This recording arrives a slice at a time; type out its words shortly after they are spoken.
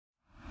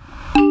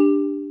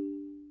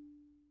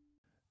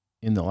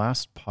In the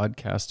last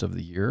podcast of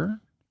the year,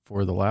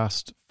 for the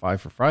last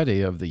Five for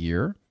Friday of the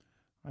year,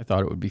 I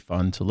thought it would be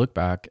fun to look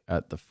back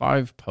at the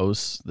 5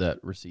 posts that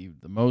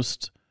received the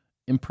most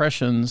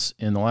impressions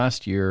in the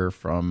last year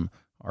from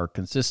our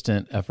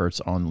consistent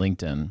efforts on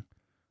LinkedIn.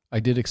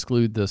 I did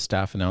exclude the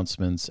staff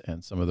announcements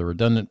and some of the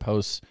redundant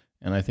posts,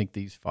 and I think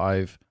these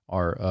 5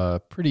 are a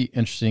pretty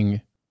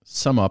interesting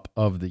sum up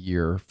of the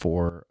year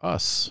for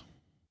us.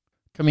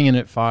 Coming in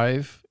at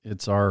 5,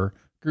 it's our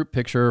group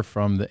picture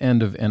from the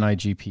end of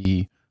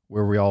NIGP,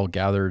 where we all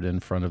gathered in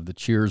front of the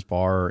Cheers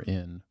bar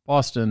in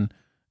Boston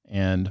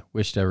and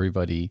wished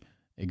everybody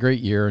a great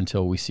year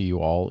until we see you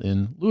all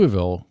in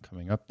Louisville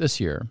coming up this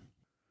year.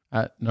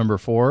 At number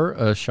 4,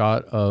 a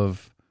shot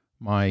of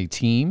my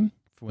team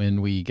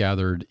when we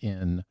gathered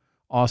in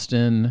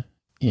Austin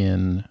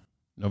in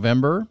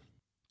November,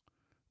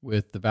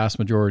 with the vast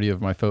majority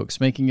of my folks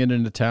making it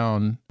into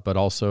town, but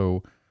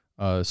also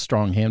a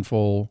strong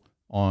handful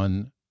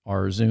on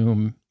our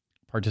Zoom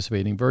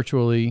participating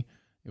virtually.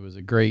 It was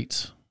a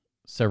great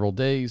several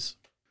days,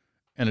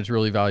 and it's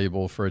really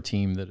valuable for a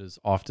team that is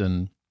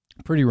often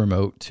pretty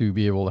remote to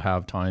be able to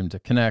have time to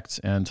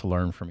connect and to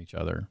learn from each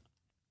other.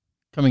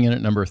 Coming in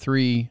at number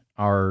 3,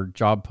 our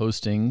job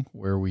posting,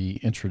 where we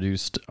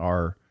introduced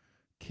our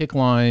kick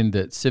line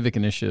that Civic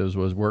Initiatives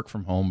was work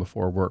from home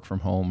before work from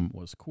home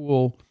was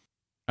cool.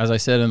 As I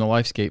said in the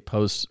Lifescape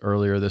post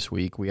earlier this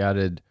week, we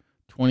added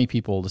 20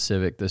 people to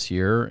Civic this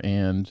year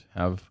and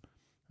have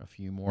a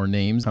few more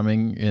names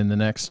coming in the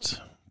next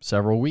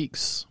several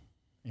weeks.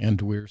 And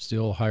we're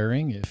still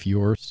hiring if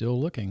you're still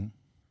looking.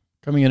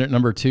 Coming in at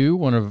number 2,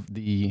 one of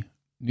the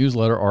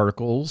newsletter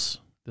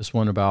articles, this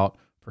one about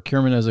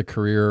procurement as a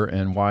career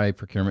and why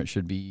procurement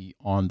should be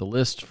on the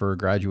list for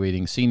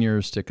graduating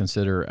seniors to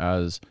consider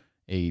as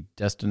a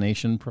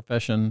destination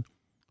profession.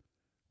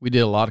 We did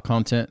a lot of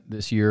content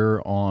this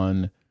year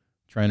on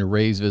trying to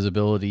raise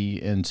visibility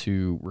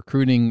into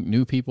recruiting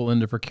new people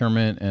into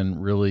procurement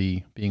and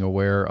really being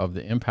aware of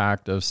the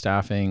impact of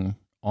staffing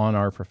on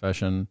our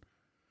profession.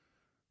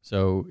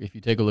 So if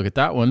you take a look at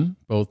that one,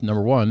 both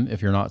number 1,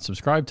 if you're not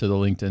subscribed to the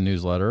LinkedIn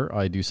newsletter,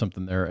 I do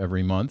something there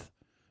every month.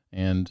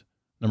 And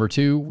number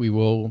 2, we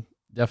will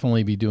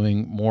definitely be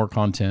doing more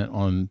content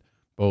on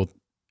both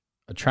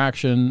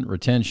attraction,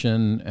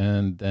 retention,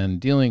 and then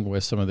dealing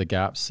with some of the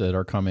gaps that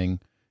are coming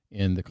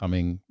in the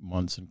coming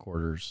months and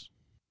quarters.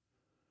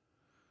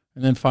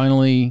 And then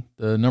finally,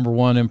 the number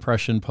 1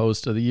 impression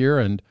post of the year,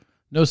 and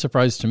no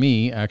surprise to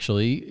me,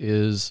 actually,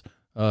 is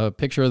a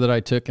picture that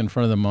I took in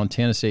front of the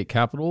Montana State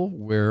Capitol,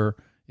 where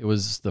it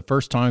was the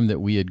first time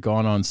that we had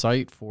gone on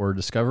site for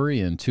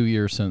Discovery in 2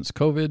 years since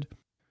COVID.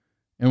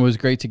 And it was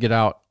great to get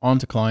out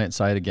onto client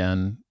side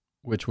again,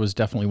 which was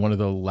definitely one of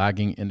the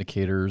lagging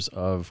indicators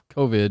of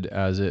COVID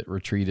as it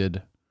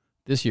retreated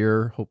this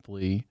year.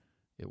 Hopefully,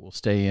 it will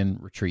stay in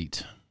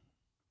retreat.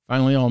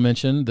 Finally, I'll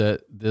mention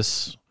that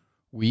this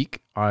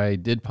week, I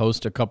did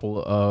post a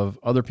couple of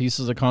other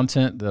pieces of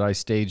content that I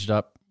staged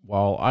up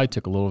while I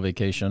took a little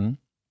vacation.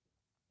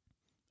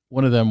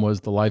 One of them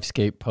was the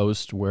Lifescape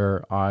post,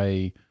 where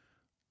I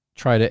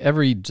try to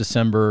every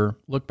December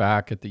look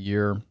back at the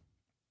year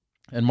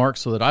and mark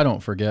so that I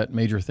don't forget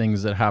major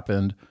things that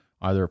happened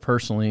either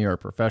personally or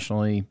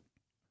professionally.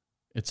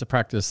 It's a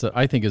practice that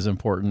I think is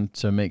important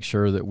to make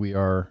sure that we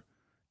are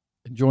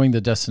enjoying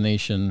the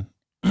destination.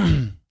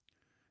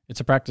 It's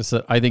a practice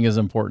that I think is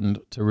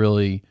important to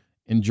really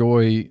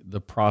enjoy the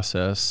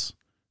process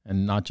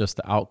and not just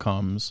the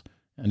outcomes,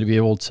 and to be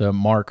able to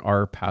mark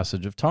our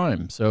passage of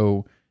time.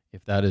 So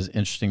if that is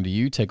interesting to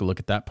you, take a look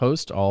at that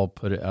post. I'll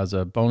put it as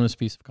a bonus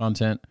piece of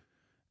content,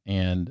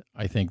 and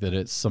I think that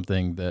it's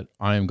something that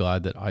I am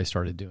glad that I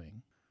started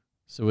doing.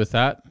 So with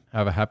that,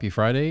 have a happy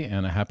Friday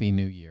and a happy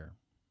new year.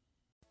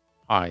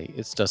 Hi,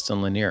 it's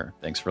Dustin Lanier.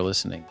 Thanks for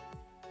listening.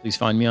 Please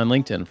find me on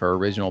LinkedIn for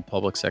original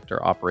public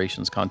sector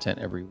operations content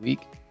every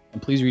week.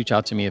 And please reach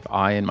out to me if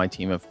I and my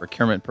team of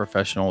procurement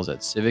professionals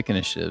at Civic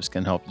Initiatives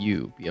can help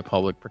you be a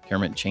public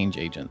procurement change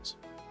agent.